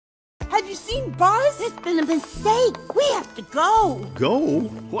Have you seen Buzz? There's been a mistake. We have to go. Go?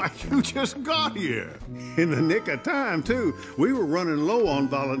 Why, you just got here. In the nick of time, too. We were running low on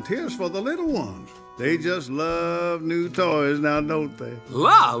volunteers for the little ones. They just love new toys now, don't they?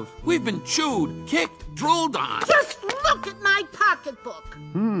 Love? We've been chewed, kicked, drooled on. Just look at my pocketbook.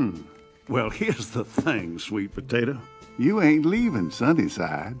 Well, here's the thing, Sweet Potato. You ain't leaving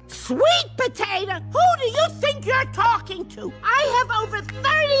Sunnyside. Sweet Potato? Who do you think you're talking to? I have over 30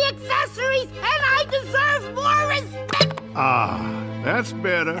 accessories, and I deserve more respect. Ah, that's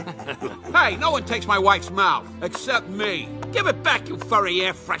better. Hey, no one takes my wife's mouth, except me. Give it back, you furry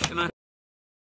air freshener.